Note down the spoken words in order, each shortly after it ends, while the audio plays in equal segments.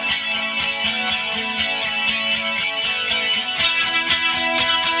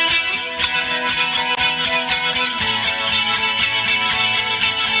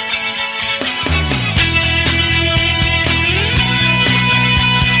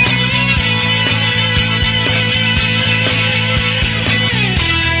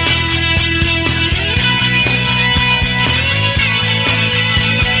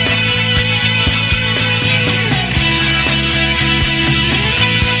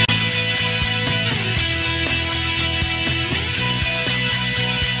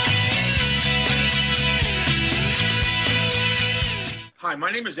my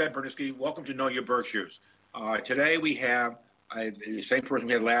name is Ed Bernisky. Welcome to Know Your Berkshires. Today we have the same person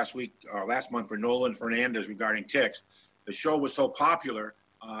we had last month for Nolan Fernandez regarding ticks. The show was so popular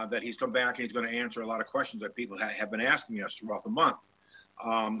that he's come back and he's going to answer a lot of questions that people have been asking us throughout the month.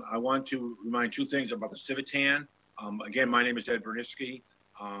 I want to remind two things about the Civitan. Again, my name is Ed Bernisky.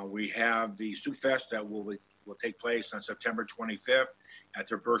 We have the Soup Fest that will take place on September 25th at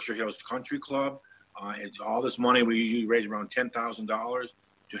the Berkshire Hills Country Club. It's all this money, we usually raise around $10,000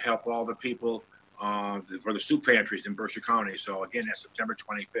 to help all the people for the soup pantries in Berkshire County. So again, that's September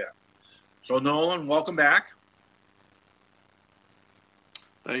 25th. So Nolan, welcome back.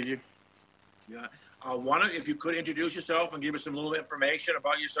 Thank you. Yeah. If you could introduce yourself and give us some little information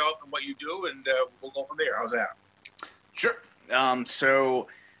about yourself and what you do, and we'll go from there. How's that? Sure. So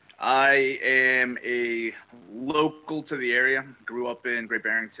I am a local to the area, grew up in Great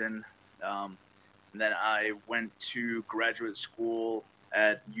Barrington. And then I went to graduate school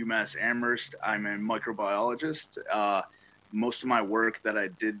at UMass Amherst. I'm a microbiologist. Most of my work that I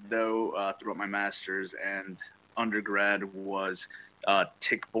did, though, throughout my master's and undergrad was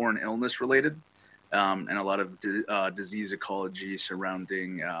tick-borne illness related, and a lot of disease ecology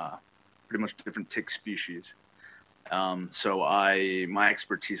surrounding pretty much different tick species. So my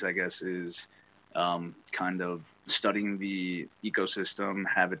expertise, I guess, is kind of studying the ecosystem,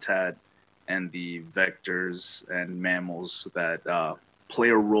 habitat, and the vectors and mammals that play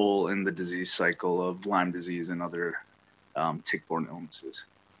a role in the disease cycle of Lyme disease and other tick-borne illnesses.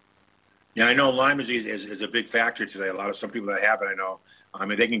 Yeah, I know Lyme disease is a big factor today. Some people that have it, I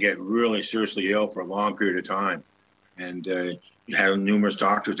mean, they can get really seriously ill for a long period of time. And you have numerous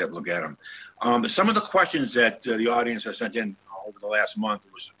doctors that look at them. Some of the questions that the audience has sent in over the last month,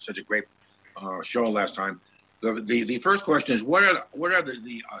 it was such a great show last time. The first question is, what are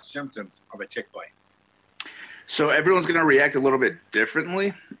the symptoms of a tick bite? So everyone's going to react a little bit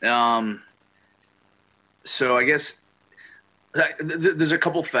differently. So I guess there's a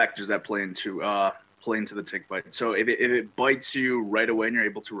couple factors that play into the tick bite. So if it bites you right away and you're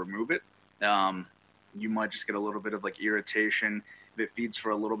able to remove it, you might just get a little bit of like irritation. If it feeds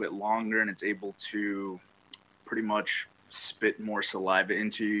for a little bit longer and it's able to pretty much spit more saliva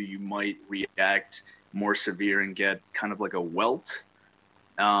into you, you might react more severe and get kind of like a welt.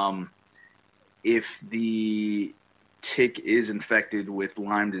 If the tick is infected with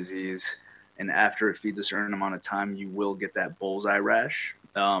Lyme disease and after it feeds a certain amount of time, you will get that bullseye rash.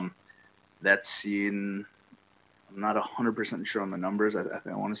 That's seen, I'm not 100% sure on the numbers. I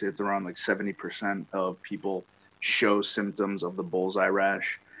want to say it's around like 70% of people show symptoms of the bullseye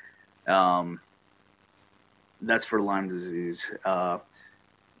rash. That's for Lyme disease.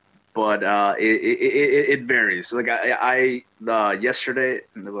 But it varies. Like I yesterday,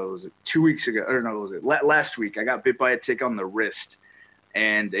 what was it? 2 weeks ago, or no, what was it? Last week, I got bit by a tick on the wrist,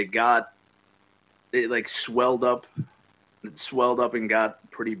 and it like swelled up. It swelled up and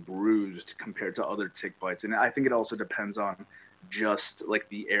got pretty bruised compared to other tick bites. And I think it also depends on just like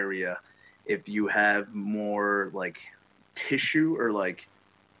the area. If you have more like tissue or like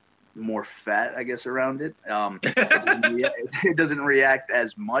more fat, I guess, around it, it doesn't react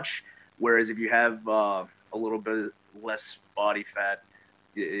as much. Whereas if you have a little bit less body fat,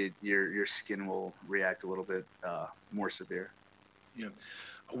 your skin will react a little bit more severe. Yeah,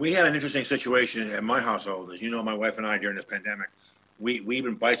 we had an interesting situation at my household. As you know, my wife and I during this pandemic, we've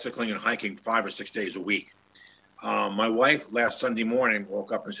been bicycling and hiking 5 or 6 days a week. My wife last Sunday morning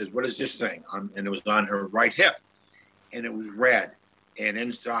woke up and says, "What is this thing?" And it was on her right hip, and it was red. And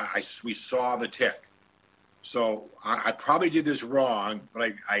inside, we saw the tick. So I probably did this wrong,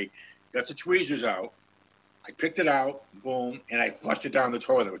 but I got the tweezers out. I picked it out, boom, and I flushed it down the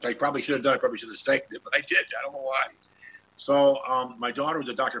toilet, which I probably should have done. I probably should have saved it, but I did. I don't know why. So my daughter, who's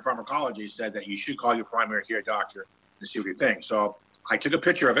a doctor of pharmacology, said that you should call your primary care doctor and see what he thinks. So I took a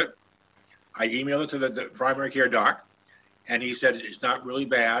picture of it. I emailed it to the primary care doc, and he said it's not really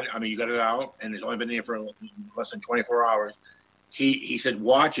bad. I mean, you got it out, and it's only been there for less than 24 hours. He said,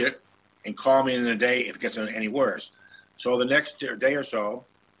 watch it and call me in a day if it gets any worse. So the next day or so,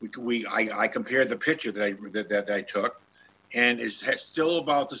 I compared the picture that I took, and it's still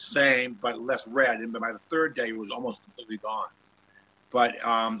about the same, but less red. And by the third day, it was almost completely gone. But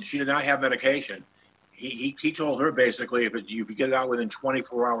she did not have medication. He told her basically if you get it out within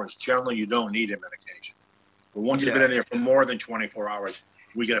 24 hours, generally you don't need a medication. But once you've been in there for more than 24 hours,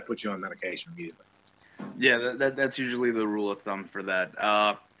 we got to put you on medication immediately. Yeah, that's usually the rule of thumb for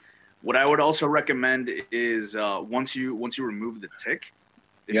that. What I would also recommend is once you remove the tick,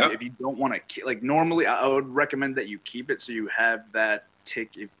 if you don't want to, like normally I would recommend that you keep it so you have that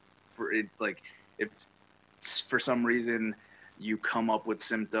tick if for some reason you come up with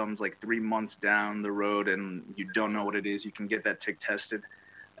symptoms like 3 months down the road and you don't know what it is, you can get that tick tested.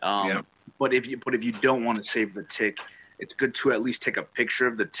 Yeah. But if you don't want to save the tick, it's good to at least take a picture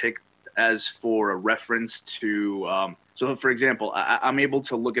of the tick as for a reference to. So, for example, I'm able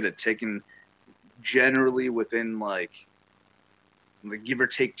to look at a tick and generally within like give or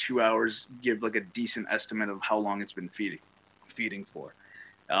take 2 hours, give like a decent estimate of how long it's been feeding for.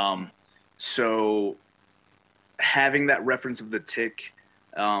 So having that reference of the tick,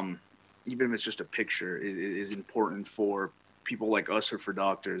 even if it's just a picture, is important for people like us or for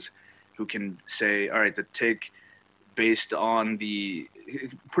doctors who can say, all right, the tick based on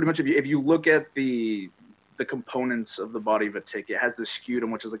pretty much if you look at the components of the body of a tick, it has the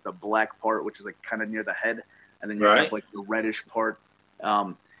scutum, which is like the black part, which is like kind of near the head, and then you have like the reddish part.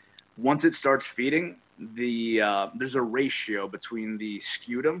 Once it starts feeding, there's a ratio between the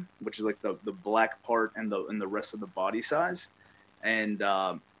scutum, which is like the black part, and the rest of the body size, and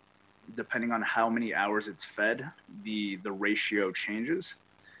depending on how many hours it's fed, the ratio changes.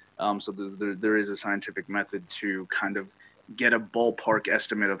 So there is a scientific method to kind of get a ballpark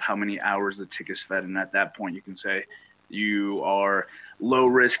estimate of how many hours the tick is fed, and at that point you can say you are low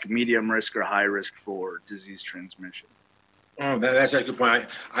risk, medium risk, or high risk for disease transmission. Oh, that's a good point.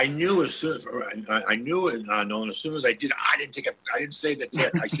 I knew as soon as Nolan, as soon as I didn't say the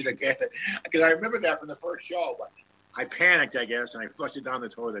tick. I should have get it because I remember that from the first show. But I panicked, I guess, and I flushed it down the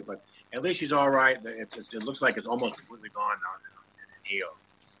toilet. But at least she's all right. It looks like it's almost completely gone now and healed.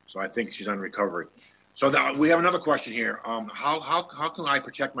 So I think she's on recovery. So we have another question here. How can I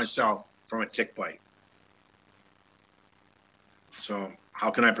protect myself from a tick bite? So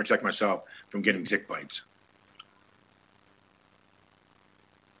how can I protect myself from getting tick bites?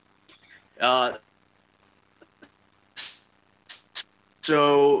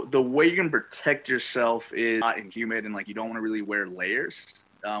 So the way you can protect yourself is hot and humid, and like you don't want to really wear layers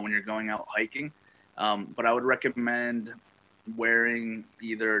when you're going out hiking. But I would recommend wearing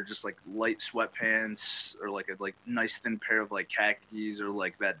either just like light sweatpants or like a nice thin pair of like khakis or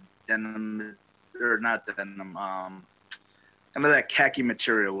like that denim or not denim, kind of that khaki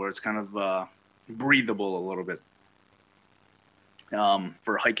material where it's kind of breathable a little bit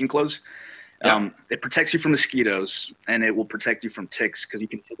for hiking clothes. It protects you from mosquitoes and it will protect you from ticks because you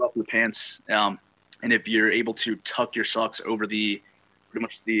can take off your pants. And if you're able to tuck your socks over pretty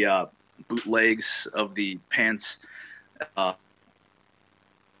much the boot legs of the pants,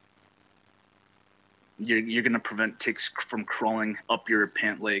 you're going to prevent ticks from crawling up your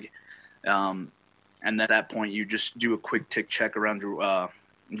pant leg. And at that point, you just do a quick tick check around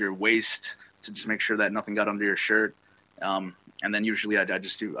your waist to just make sure that nothing got under your shirt. And then usually I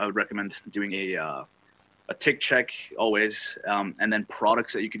would recommend doing a tick check always. And then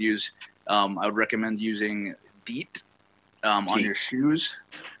products that you could use, I would recommend using DEET on your shoes.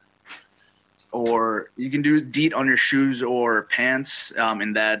 Or you can do DEET on your shoes or pants,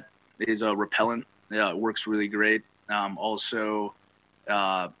 and that is a repellent. It works really great. Also,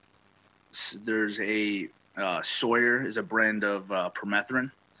 there's a Sawyer is a brand of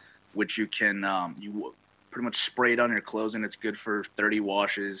permethrin, which you can you pretty much spray it on your clothes, and it's good for 30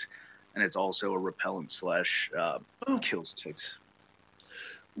 washes, and it's also a repellent / kills ticks.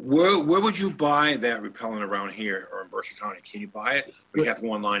 Where would you buy that repellent around here or in Berkshire County? Can you buy it, or you have to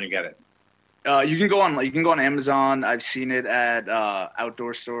go online and get it? You can go on Amazon. I've seen it at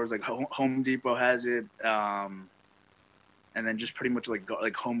outdoor stores like Home Depot has it, and then just pretty much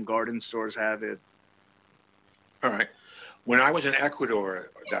like home garden stores have it. All right. When I was in Ecuador,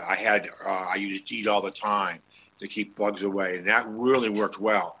 I used DEET all the time to keep bugs away, and that really worked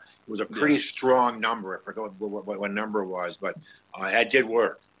well. It was a pretty strong number. I forgot what number it was, but that did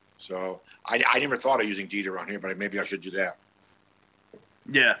work. So I never thought of using DEET around here, but maybe I should do that.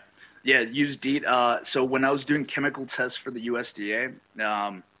 Yeah, use DEET. So when I was doing chemical tests for the USDA,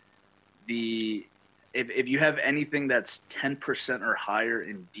 if you have anything that's 10% or higher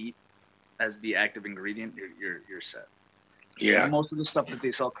in DEET as the active ingredient, you're set. Yeah. So most of the stuff that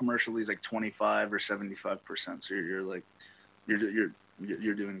they sell commercially is like 25 or 75%. So you're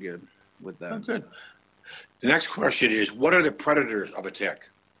doing good with that. Oh, good. The next question is, what are the predators of a tick?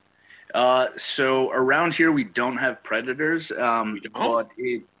 So around here we don't have predators. We don't?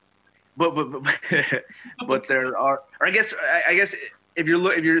 But there are. Or I guess if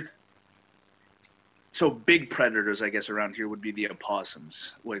you're so big predators, I guess around here would be the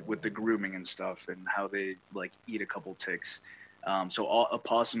opossums, like with the grooming and stuff, and how they like eat a couple ticks. So all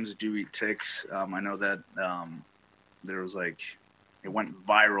opossums do eat ticks. I know that there was it went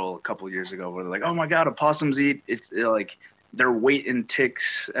viral a couple of years ago where they're like, oh my God, opossums eat like their weight in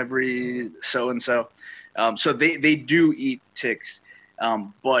ticks every so and so. So they do eat ticks,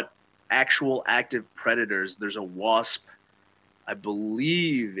 but actual active predators. There's a wasp. I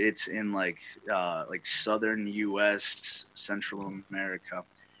believe it's in like southern U.S., Central America,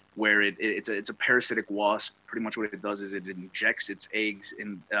 where it's a parasitic wasp. Pretty much what it does is it injects its eggs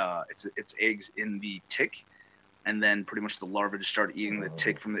in its eggs in the tick, and then pretty much the larvae just start eating the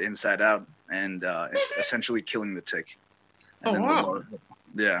tick from the inside out, and essentially killing the tick. And Oh, wow.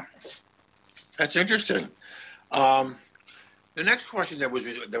 Yeah. That's interesting. The next question that was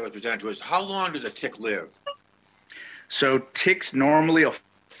presented to us: how long does a tick live? So ticks normally a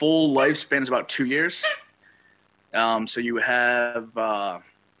full lifespan is about 2 years. So you have I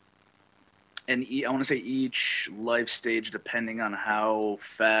want to say each life stage, depending on how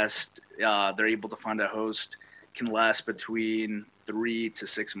fast they're able to find a host, can last between 3 to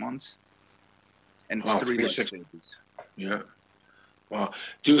 6 months. And it's 3 to 6 stages. Yeah. Well,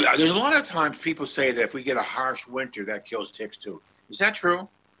 there's a lot of times people say that if we get a harsh winter, that kills ticks too. Is that true?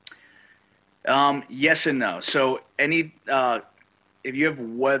 Yes and no. So if you have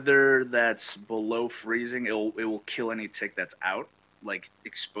weather that's below freezing, it will kill any tick that's out, like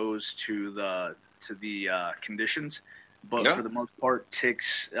exposed to the conditions. But for the most part,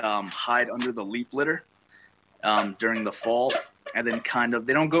 ticks hide under the leaf litter during the fall, and then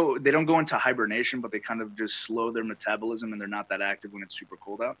they don't go into hibernation, but they kind of just slow their metabolism, and they're not that active when it's super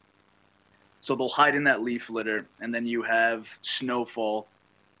cold out. So they'll hide in that leaf litter, and then you have snowfall,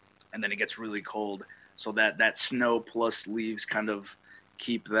 and then it gets really cold. So that snow plus leaves kind of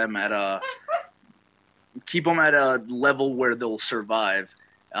keep them at a level where they'll survive.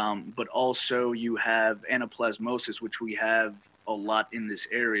 But also you have anaplasmosis, which we have a lot in this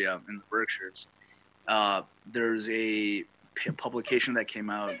area in the Berkshires. There's a publication that came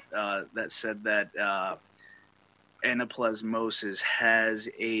out that said that anaplasmosis has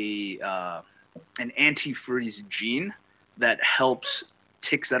an antifreeze gene that helps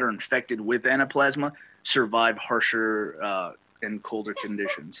ticks that are infected with anaplasma survive harsher and colder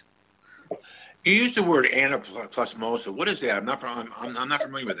conditions. You used the word anaplasmosis. What is that? I'm not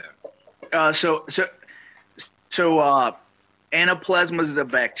familiar with that. So anaplasma is a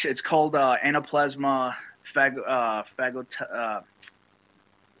bacteria. It's called Anaplasma phagocytosis.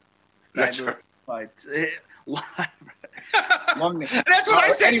 That's right. That's what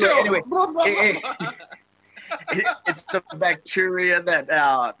I said too. Anyway, it's a bacteria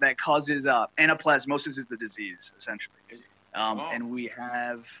that causes anaplasmosis is the disease essentially. And we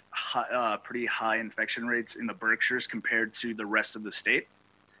have pretty high infection rates in the Berkshires compared to the rest of the state.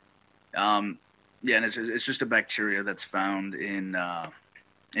 And it's just a bacteria that's found in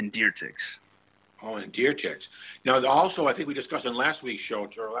deer ticks. Oh, in deer ticks. Now, also, I think we discussed in last month's show,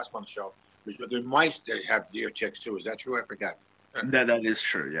 there's mice that have deer ticks too. Is that true? I forgot. That is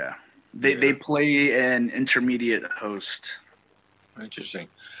true. Yeah, they play an intermediate host. Interesting.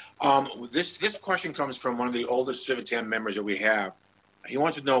 This question comes from one of the oldest Civitan members that we have. He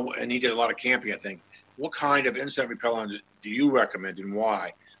wants to know, and he did a lot of camping, I think. What kind of insect repellent do you recommend and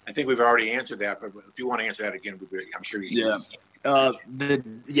why? I think we've already answered that, but if you want to answer that again, I'm sure you. Yeah. The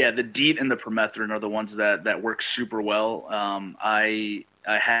DEET and the permethrin are the ones that work super well. I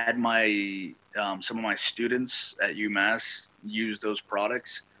had some of my students at UMass use those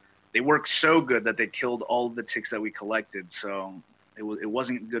products. They worked so good that they killed all of the ticks that we collected. So it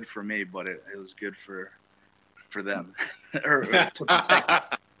wasn't good for me, but it was good for them.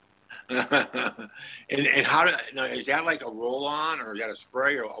 And how is that like a roll-on, or is that a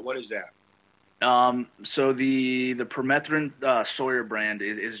spray, or what is that? So the permethrin Sawyer brand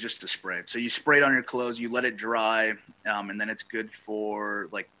is just a spray. So you spray it on your clothes, you let it dry, and then it's good for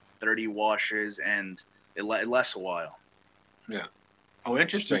like 30 washes, and it lasts a while. Yeah. Oh,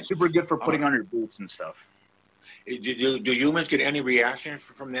 interesting. It's super good for putting on your boots and stuff. Do humans get any reaction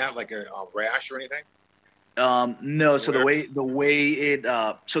from that, like a rash or anything? No. So the way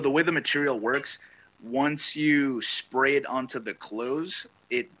the material works, once you spray it onto the clothes,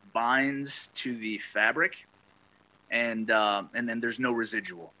 it binds to the fabric, and then there's no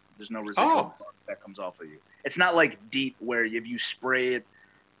residual. There's no residual that comes off of you. It's not like DEET where if you spray it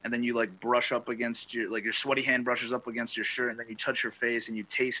and then you like brush up against your sweaty hand brushes up against your shirt, and then you touch your face and you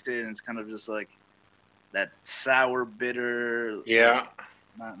taste it, and it's kind of just like that sour, bitter. Yeah.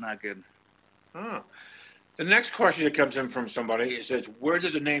 Not good. Huh. The next question that comes in from somebody says, "Where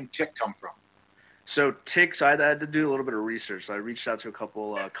does the name tick come from?" So ticks, I had to do a little bit of research. So I reached out to a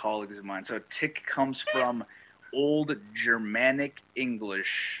couple colleagues of mine. So tick comes from Old Germanic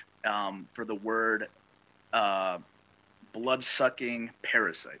English for the word blood-sucking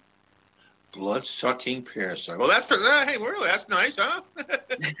parasite. Blood-sucking parasite. Well, that's nice, huh?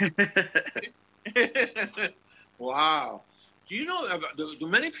 Wow. Do you know, do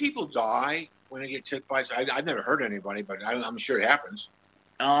many people die when they get tick bites? I've never heard anybody, but I'm sure it happens.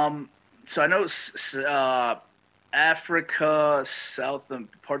 Um, so I know Africa,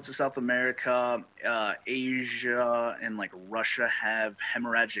 parts of South America, Asia, and like Russia have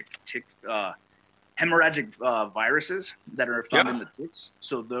hemorrhagic viruses that are found in Yeah. the ticks.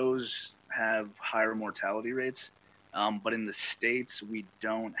 So those have higher mortality rates. But in the States, we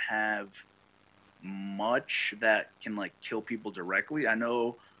don't have much that can like kill people directly. I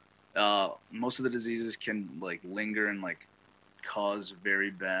know most of the diseases can like linger and like cause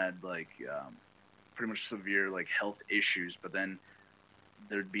very bad pretty much severe like health issues, but then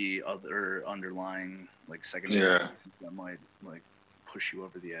there'd be other underlying like secondary Yeah. conditions that might like push you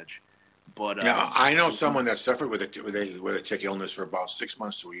over the edge. But Yeah. I know someone that suffered with a tick illness for about 6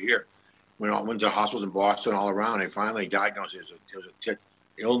 months to a year. Went to hospitals in Boston all around. And finally diagnosed it was a tick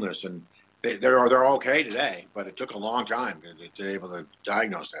illness, and they're okay today. But it took a long time to be able to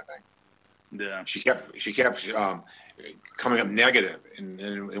diagnose that thing. yeah, She kept coming up negative,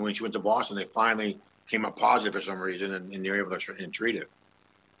 and when she went to Boston, they finally came up positive for some reason, and they were able to treat it.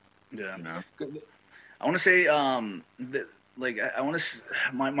 yeah. You know. I want to say that like I want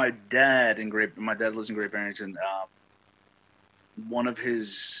to my dad lives in Great Barrington. One of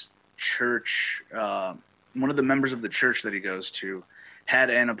his church, one of the members of the church that he goes to, had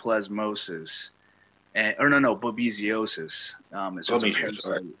anaplasmosis, or no, babesiosis. So it's a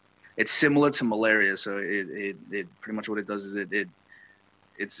parasite. It's similar to malaria. So it pretty much what it does is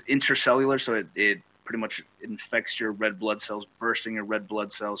it's intercellular. So it pretty much infects your red blood cells, bursting your red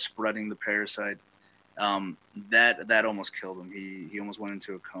blood cells, spreading the parasite. That almost killed him. He almost went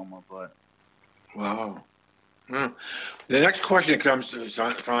into a coma. But Wow. Huh. The next question that comes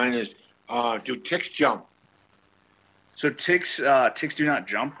to mind is, do ticks jump? so ticks do not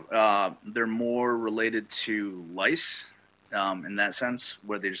jump. They're more related to lice, in that sense,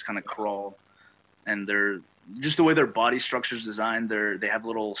 where they just kind of crawl, and they're just the way their body structure is designed. They have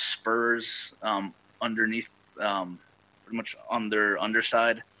little spurs underneath, pretty much on their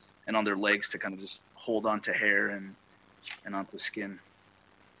underside and on their legs to kind of just hold onto hair and onto skin.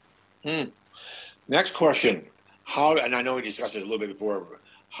 Next question. And I know we discussed this a little bit before, but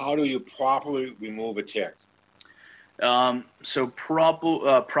how do you properly remove a tick? So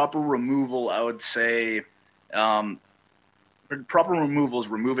proper removal, I would say, proper removals,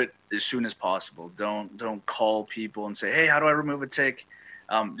 remove it as soon as possible. Don't call people and say, hey, how do I remove a tick?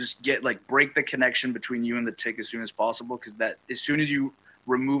 Just break the connection between you and the tick as soon as possible, because that as soon as you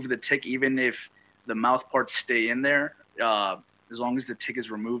remove the tick, even if the mouth parts stay in there, as long as the tick is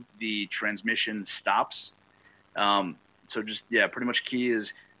removed, the transmission stops. So just, pretty much key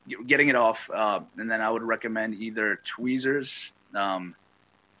is getting it off. And then I would recommend either tweezers.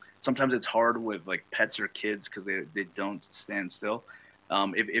 Sometimes it's hard with like pets or kids because they don't stand still.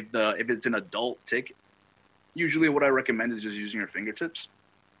 If it's an adult tick, usually what I recommend is just using your fingertips.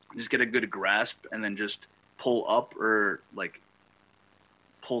 Just get a good grasp and then just pull up or like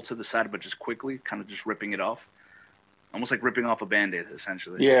pull to the side, but just quickly, kind of just ripping it off. Almost like ripping off a Band-Aid,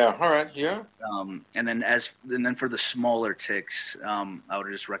 essentially. Yeah. All right. Yeah. And then for the smaller ticks, I would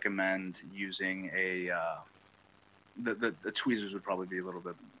just recommend using the tweezers would probably be a little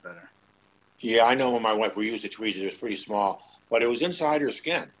bit better. Yeah, I know when my wife, we used a tweezer, it was pretty small, but it was inside her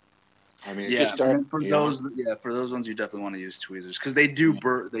skin. I mean, it just started. For those ones, you definitely want to use tweezers because they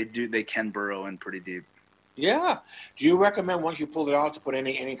can burrow in pretty deep. Yeah. Do you recommend once you pull it out to put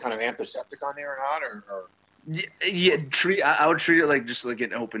any kind of antiseptic on there or not, or? I would treat it like just like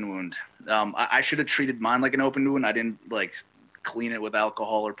an open wound. I should have treated mine like an open wound. I didn't like clean it with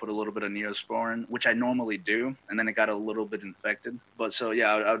alcohol or put a little bit of Neosporin, which I normally do, and then it got a little bit infected. But so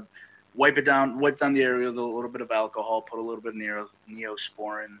I would wipe down the area with a little bit of alcohol, put a little bit of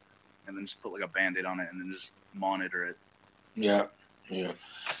Neosporin, and then just put like a Band-Aid on it, and then just monitor it. Yeah.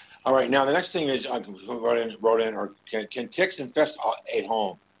 All right. Now the next thing is, wrote in, or can ticks infest a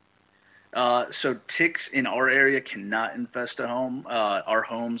home? So ticks in our area cannot infest a home. Our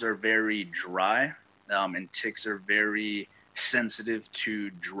homes are very dry, and ticks are very sensitive to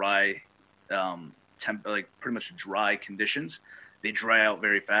dry, pretty much dry conditions. They dry out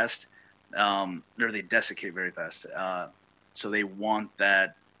very fast, or they desiccate very fast. So they want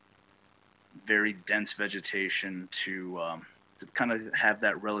that very dense vegetation to kind of have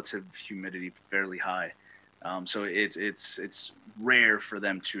that relative humidity fairly high. So it's rare for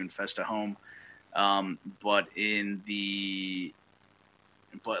them to infest a home, but in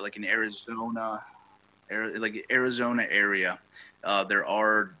Arizona, Arizona area, there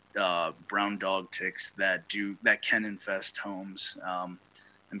are brown dog ticks that can infest homes.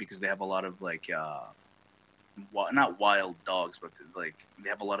 and because they have a lot of like not wild dogs, but like they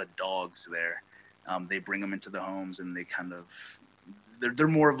have a lot of dogs there. They bring them into the homes, and they kind of they're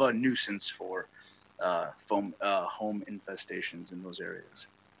more of a nuisance for home infestations in those areas.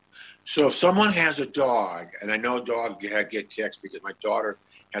 So if someone has a dog, and I know dogs get ticks because my daughter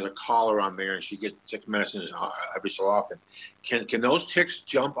has a collar on there and she gets tick medicines every so often. Can those ticks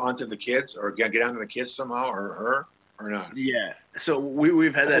jump onto the kids or get onto the kids somehow or her or not? Yeah. So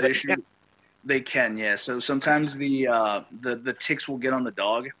we've had that they issue. can. They can, yeah. So sometimes the ticks will get on the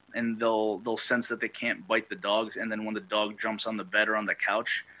dog, and they'll sense that they can't bite the dog, and then when the dog jumps on the bed or on the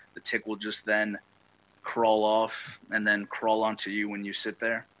couch, the tick will just then crawl off and then crawl onto you when you sit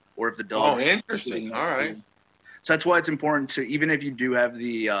there, or if the Oh, dog's interesting. sitting All next to right. you. So that's why it's important to, even if you do have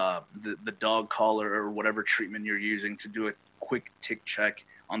the dog collar or whatever treatment you're using, to do a quick tick check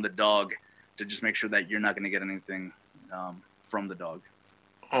on the dog to just make sure that you're not going to get anything from the dog.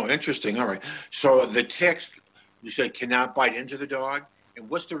 Oh, interesting. All right. So the ticks, you said, cannot bite into the dog, and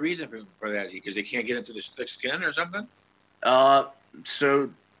what's the reason for that? Because they can't get into the thick skin or something? So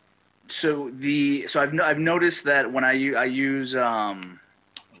I've noticed that when I use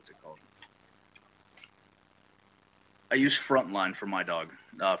what's it called? I use Frontline for my dog.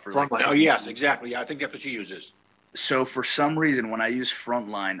 For like, Frontline. Oh, yes, exactly. Yeah, I think that's what she uses. so for some reason, when I use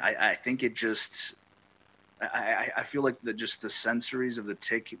Frontline, I think it just I feel like just the sensories of the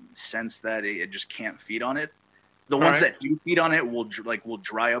tick sense that it just can't feed on it. The All ones right. that do feed on it will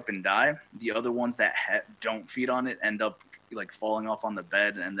dry up and die. The other ones that don't feed on it end up like falling off on the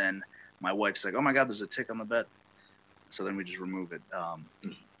bed, and then my wife's like, "Oh my God, there's a tick on the bed." So then we just remove it.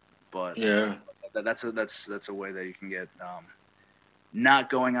 But Yeah. that's a way that you can get not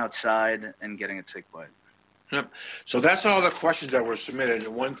going outside and getting a tick bite. Yep. So that's all the questions that were submitted.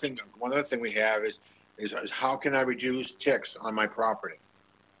 And one other thing we have is how can I reduce ticks on my property?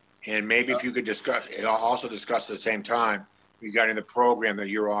 And maybe if you could also discuss at the same time regarding the program that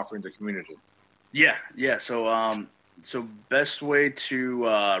you're offering the community. Yeah. So best way to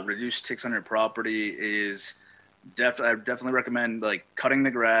reduce ticks on your property is I definitely recommend like cutting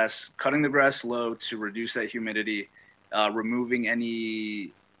the grass low to reduce that humidity, removing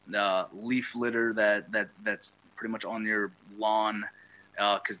any leaf litter that's pretty much on your lawn,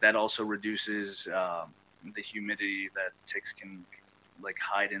 because that also reduces the humidity that ticks can like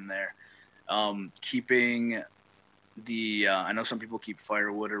hide in there. Keeping I know some people keep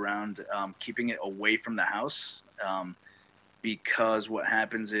firewood around, keeping it away from the house, because what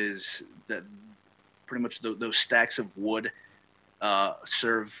happens is that pretty much those stacks of wood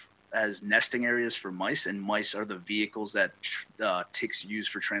serve as nesting areas for mice, and mice are the vehicles that ticks use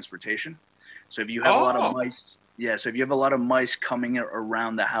for transportation. So if you have a lot of mice, so if you have a lot of mice coming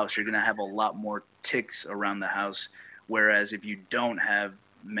around the house, you're going to have a lot more ticks around the house. Whereas if you don't have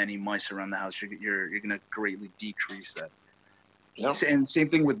many mice around the house, you're going to greatly decrease that. Yep. And same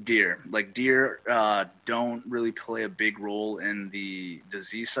thing with deer. Like deer don't really play a big role in the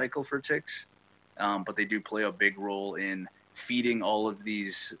disease cycle for ticks, but they do play a big role in feeding all of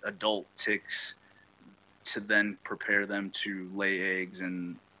these adult ticks to then prepare them to lay eggs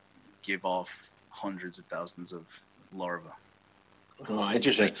and give off hundreds of thousands of larvae. Oh,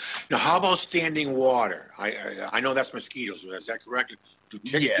 interesting. Now, how about standing water? I know that's mosquitoes. Is that correct? Do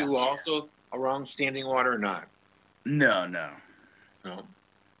ticks do also around standing water or not? No. No.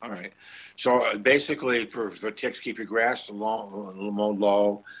 All right. So basically, for ticks, keep your grass mowed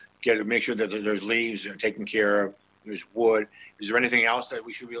low. Make sure that there's leaves are taken care of. There's wood. Is there anything else that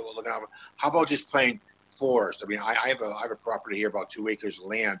we should be looking at? How about just plain forest? I mean, I have a property here, about 2 acres of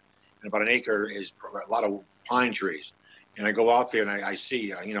land, and about an acre is a lot of pine trees. And I go out there and I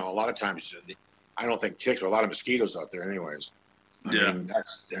see, a lot of times, I don't think ticks, but a lot of mosquitoes out there anyways. I mean,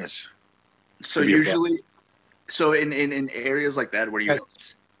 that's so usually, so in areas like that where you,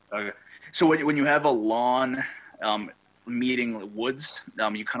 so when you have a lawn meeting woods,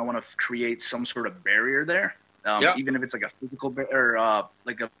 you kind of want to create some sort of barrier there. Even if it's like a physical or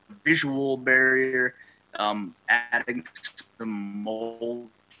like a visual barrier, adding some mulch,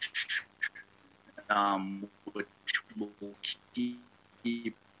 which will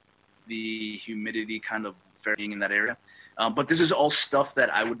keep the humidity kind of varying in that area. But this is all stuff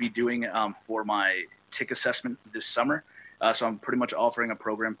that I would be doing for my tick assessment this summer. So I'm pretty much offering a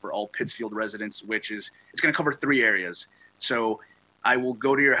program for all Pittsfield residents, it's going to cover 3 areas. So I will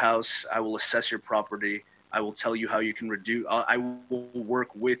go to your house, I will assess your property, I will tell you how you can reduce. I will work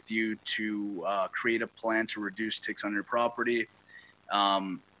with you to create a plan to reduce ticks on your property.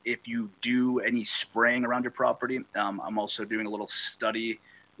 If you do any spraying around your property, I'm also doing a little study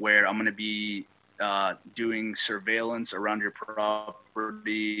where I'm going to be doing surveillance around your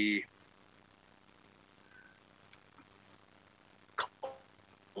property,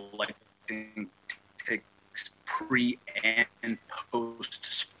 collecting ticks pre and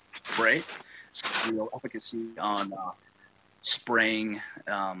post spray. So real efficacy on spraying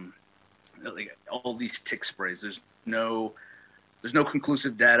like all these tick sprays. There's no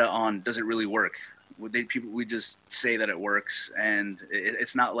conclusive data on does it really work. We just say that it works, and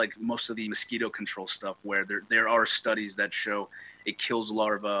it's not like most of the mosquito control stuff where there are studies that show it kills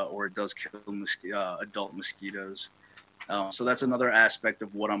larvae or it does kill adult mosquitoes. So that's another aspect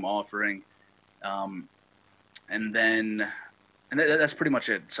of what I'm offering, and that's pretty much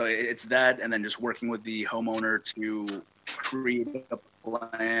it. So it's that, and then just working with the homeowner to create a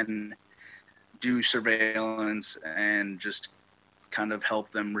plan, do surveillance, and just kind of help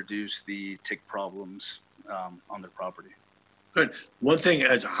them reduce the tick problems on their property. Good. One thing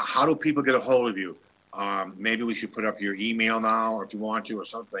is, how do people get a hold of you? Maybe we should put up your email now, or if you want to, or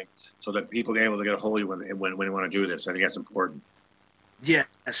something, so that people are able to get a hold of you when they want to do this. I think that's important. Yeah.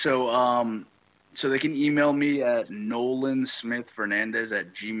 So so they can email me at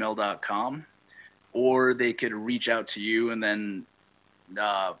nolansmithfernandez@gmail.com, or they could reach out to you, and then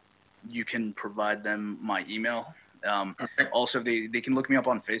you can provide them my email. Okay. Also, they can look me up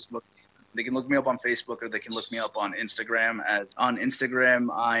on Facebook. They can look me up on Facebook, or they can look me up on Instagram. On Instagram,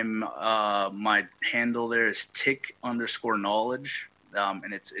 I'm my handle there is tick_knowledge,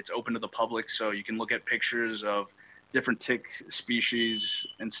 and it's open to the public, so you can look at pictures of different tick species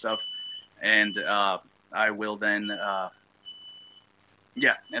and stuff. And I will then, and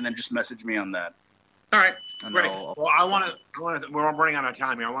then just message me on that. All right, And great. Well, I want to. We're all running out of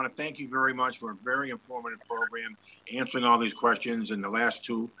time here. I want to thank you very much for a very informative program, answering all these questions in the last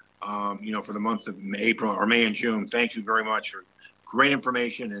two. For the month of April or May and June. Thank you very much for great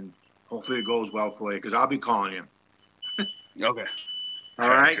information, and hopefully it goes well for you, because I'll be calling you. Okay. All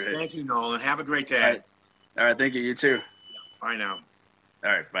right. Great. Thank you, Nolan. Have a great day. All right. Thank you. You too. Bye now.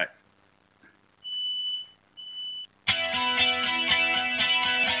 All right. Bye.